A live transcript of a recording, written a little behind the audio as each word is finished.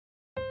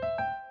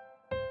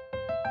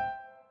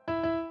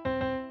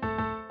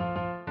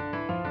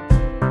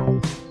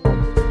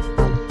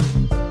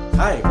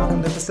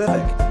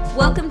Pacific.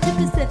 Welcome to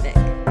Pacific.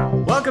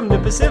 Welcome to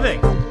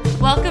Pacific.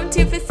 Welcome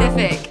to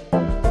Pacific.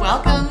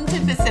 Welcome to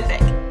Pacific.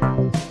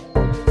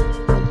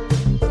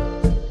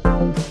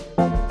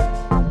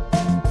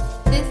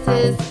 This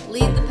is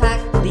Lead the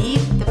Pack. Lead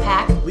the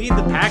Pack. Lead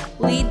the pack.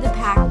 Lead the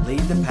Pack. Lead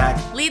the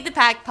pack. Lead the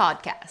Pack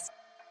podcast.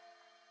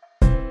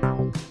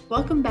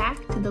 Welcome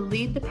back to the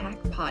Lead the Pack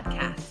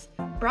podcast,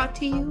 brought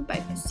to you by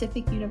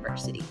Pacific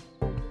University.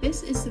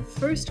 This is the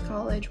first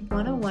College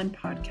 101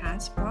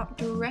 podcast brought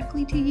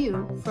directly to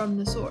you from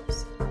the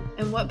source.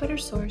 And what better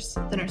source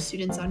than our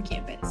students on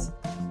campus?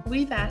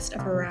 We've asked a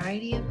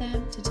variety of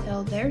them to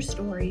tell their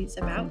stories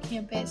about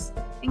campus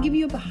and give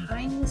you a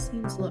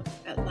behind-the-scenes look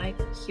at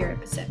life here at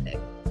Pacific.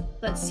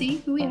 Let's see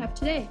who we have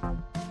today.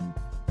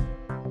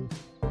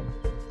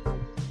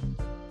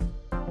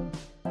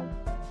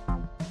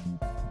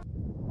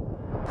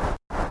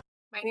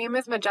 My name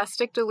is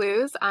Majestic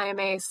DeLuz. I am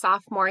a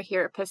sophomore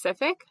here at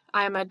Pacific.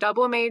 I am a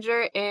double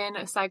major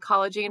in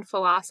psychology and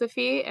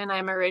philosophy, and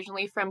I'm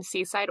originally from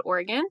Seaside,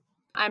 Oregon.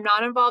 I'm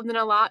not involved in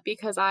a lot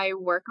because I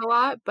work a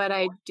lot, but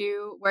I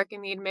do work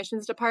in the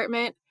admissions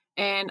department,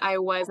 and I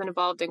was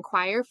involved in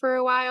choir for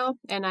a while,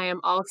 and I am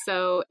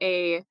also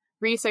a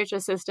research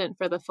assistant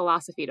for the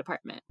philosophy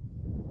department.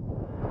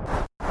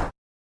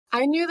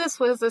 I knew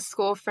this was the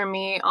school for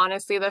me,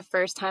 honestly, the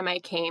first time I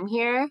came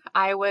here.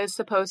 I was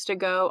supposed to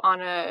go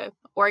on a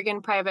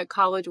Oregon Private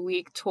College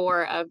Week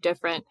tour of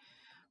different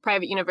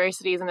private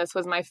universities, and this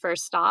was my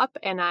first stop,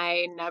 and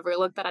I never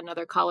looked at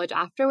another college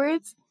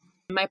afterwards.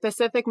 My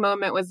Pacific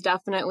moment was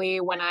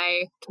definitely when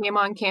I came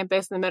on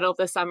campus in the middle of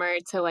the summer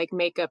to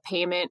make a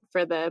payment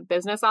for the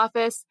business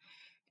office,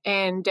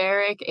 and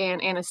Derek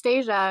and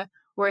Anastasia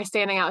were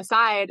standing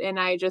outside, and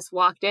I just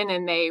walked in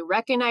and they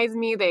recognized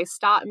me. They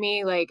stopped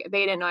me. They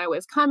didn't know I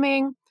was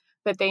coming,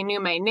 but they knew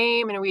my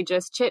name, and we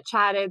just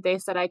chit-chatted. They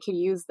said I could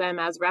use them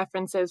as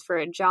references for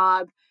a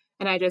job,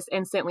 and I just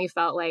instantly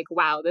felt like,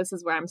 wow, this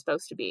is where I'm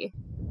supposed to be.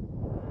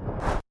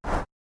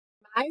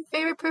 My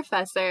favorite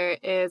professor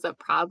is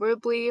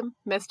probably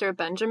Mr.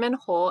 Benjamin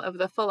Hull of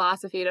the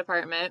philosophy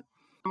department.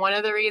 One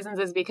of the reasons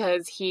is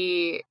because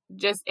he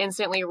just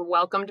instantly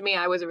welcomed me.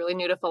 I was really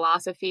new to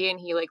philosophy, and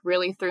he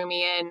really threw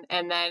me in.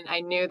 And then I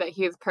knew that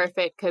he was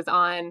perfect because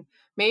on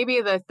maybe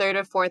the third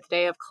or fourth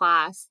day of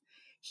class,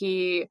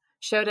 he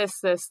showed us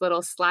this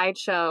little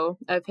slideshow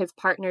of his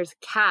partner's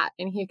cat.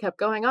 And he kept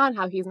going on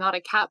how he's not a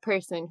cat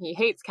person. He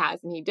hates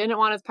cats and he didn't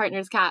want his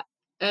partner's cat.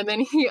 And then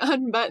he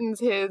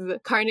unbuttons his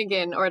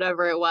cardigan or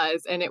whatever it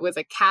was, and it was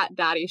a cat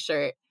daddy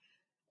shirt.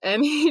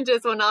 And he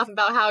just went off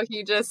about how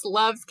he just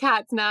loves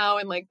cats now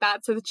and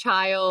that's his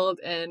child.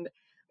 And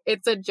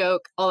it's a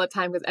joke all the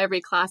time because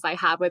every class I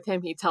have with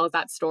him, he tells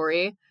that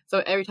story.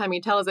 So every time he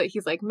tells it,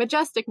 he's like,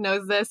 Majestic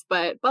knows this,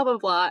 but blah, blah,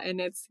 blah.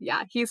 And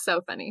he's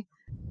so funny.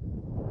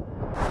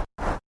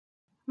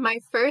 My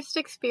first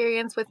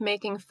experience with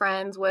making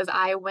friends was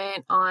I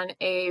went on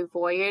a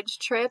voyage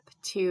trip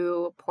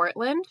to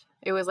Portland.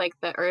 It was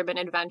the urban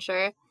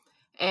adventure.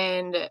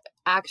 And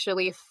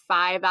actually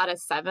 5 out of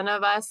 7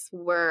 of us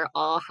were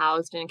all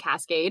housed in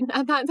Cascade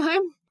at that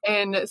time.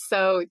 And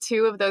so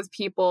 2 of those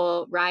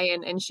people,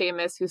 Ryan and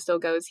Seamus, who still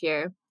goes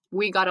here,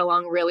 we got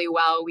along really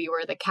well. We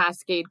were the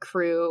Cascade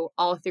crew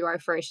all through our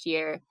first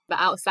year. But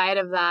outside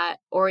of that,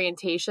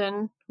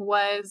 orientation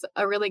was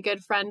a really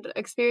good friend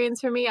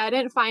experience for me. I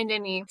didn't find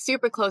any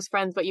super close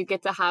friends, but you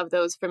get to have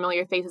those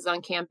familiar faces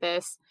on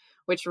campus,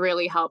 which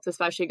really helps,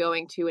 especially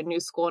going to a new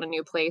school in a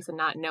new place and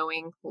not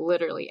knowing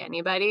literally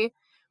anybody.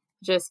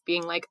 Just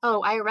being like,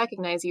 oh, I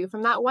recognize you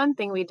from that one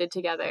thing we did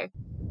together.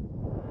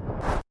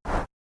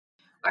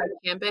 Our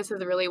campus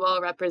is really well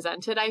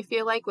represented, I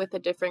feel with the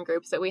different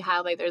groups that we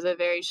have. There's a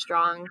very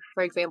strong,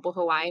 for example,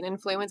 Hawaiian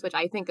influence, which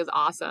I think is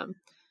awesome.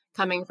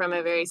 Coming from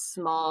a very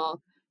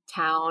small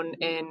town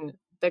in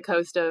the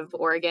coast of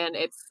Oregon,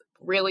 it's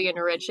really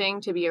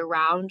enriching to be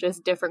around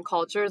just different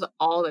cultures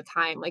all the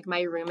time. One of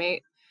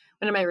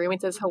my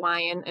roommates is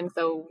Hawaiian, and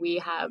so we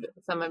have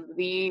some of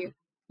the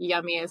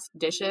yummiest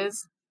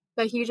dishes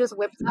that he just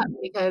whips up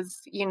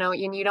because, you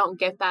don't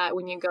get that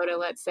when you go to,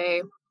 let's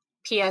say,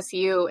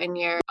 PSU and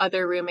your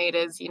other roommate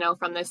is,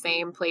 from the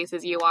same place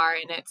as you are.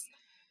 And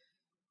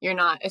you're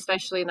not,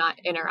 especially not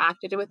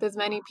interacted with as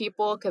many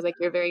people because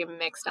you're very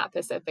mixed at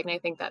Pacific. And I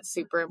think that's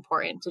super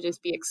important to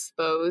just be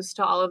exposed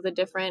to all of the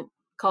different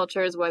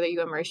cultures, whether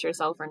you immerse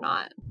yourself or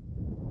not.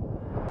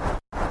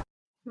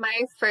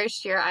 My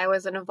first year, I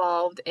was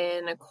involved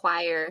in a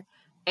choir.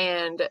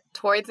 And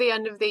towards the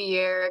end of the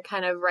year,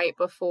 kind of right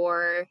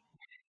before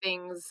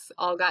things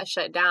all got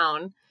shut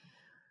down,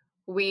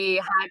 we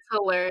had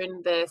to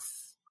learn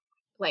this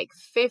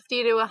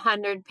 50 to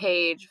 100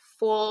 page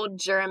full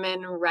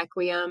German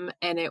requiem,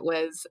 and it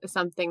was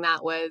something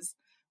that was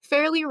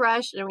fairly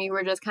rushed, and we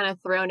were just kind of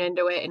thrown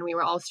into it, and we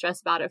were all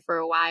stressed about it for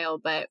a while,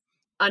 but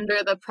under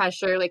the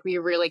pressure, we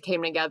really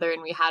came together,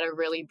 and we had a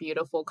really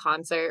beautiful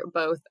concert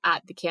both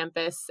at the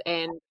campus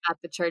and at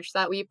the church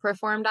that we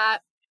performed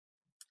at.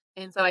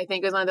 And so I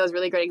think it was one of those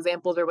really great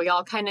examples where we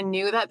all kind of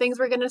knew that things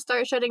were going to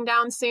start shutting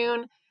down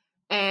soon.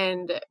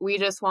 And we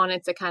just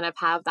wanted to kind of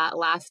have that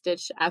last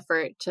ditch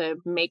effort to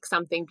make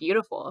something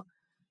beautiful.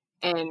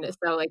 And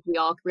so like we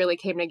all really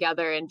came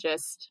together and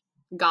just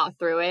got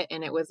through it.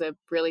 And it was a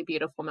really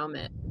beautiful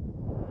moment.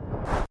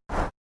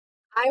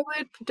 I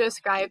would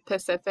describe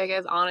Pacific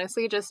as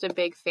honestly just a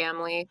big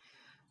family.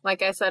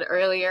 Like I said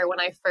earlier, when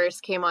I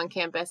first came on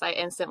campus, I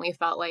instantly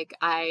felt like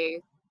I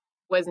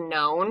was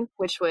known,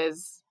 which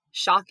was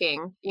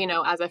shocking,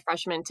 as a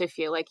freshman to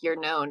feel like you're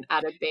known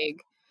at a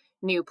big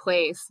new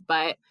place.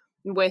 But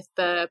with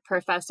the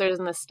professors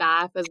and the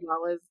staff, as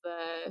well as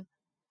the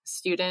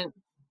student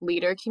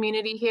leader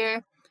community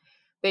here,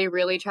 they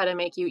really try to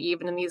make you,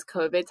 even in these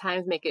COVID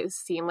times, make it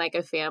seem like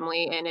a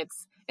family. And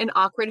it's an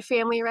awkward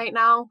family right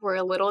now. We're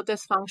a little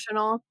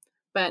dysfunctional,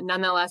 but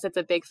nonetheless, it's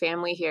a big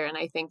family here. And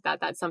I think that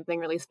that's something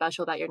really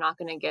special that you're not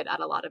going to get at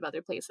a lot of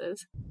other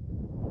places.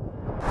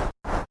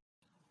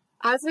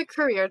 As a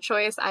career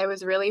choice, I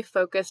was really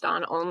focused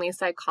on only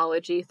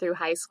psychology through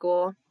high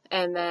school.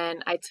 And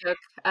then I took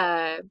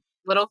a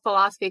little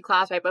philosophy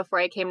class right before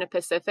I came to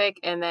Pacific.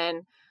 And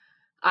then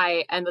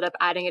I ended up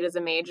adding it as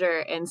a major.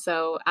 And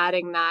so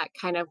adding that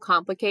kind of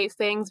complicates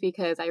things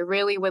because I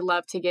really would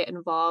love to get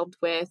involved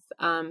with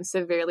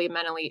severely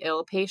mentally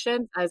ill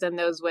patients, as in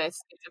those with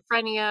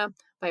schizophrenia,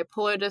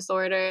 bipolar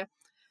disorder,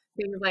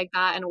 things like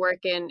that, and work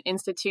in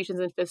institutions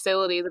and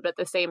facilities. But at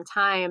the same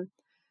time,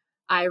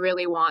 I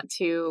really want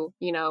to,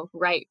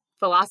 write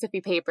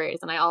philosophy papers.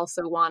 And I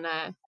also want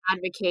to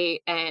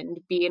advocate and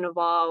be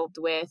involved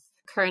with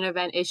current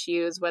event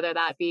issues, whether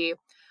that be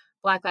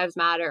Black Lives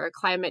Matter or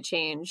climate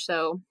change.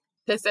 So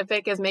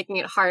Pacific is making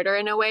it harder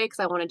in a way because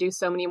I want to do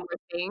so many more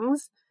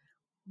things,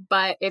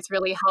 but it's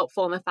really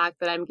helpful in the fact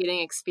that I'm getting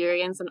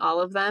experience in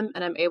all of them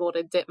and I'm able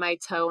to dip my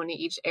toe into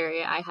each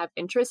area I have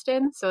interest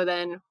in. So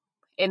then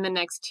in the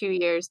next 2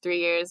 years, 3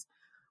 years,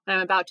 when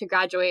I'm about to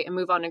graduate and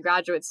move on to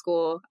graduate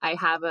school, I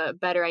have a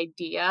better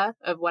idea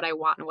of what I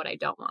want and what I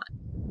don't want.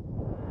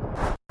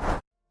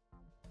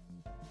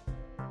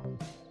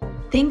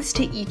 Thanks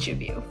to each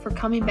of you for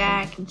coming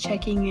back and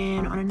checking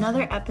in on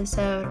another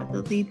episode of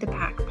the Lead the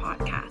Pack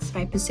podcast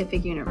by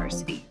Pacific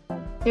University.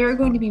 There are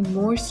going to be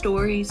more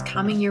stories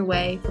coming your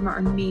way from our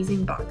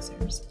amazing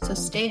boxers, so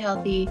stay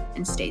healthy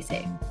and stay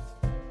safe.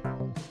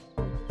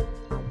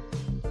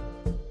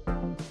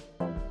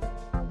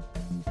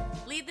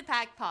 Lead the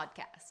Pack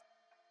podcast.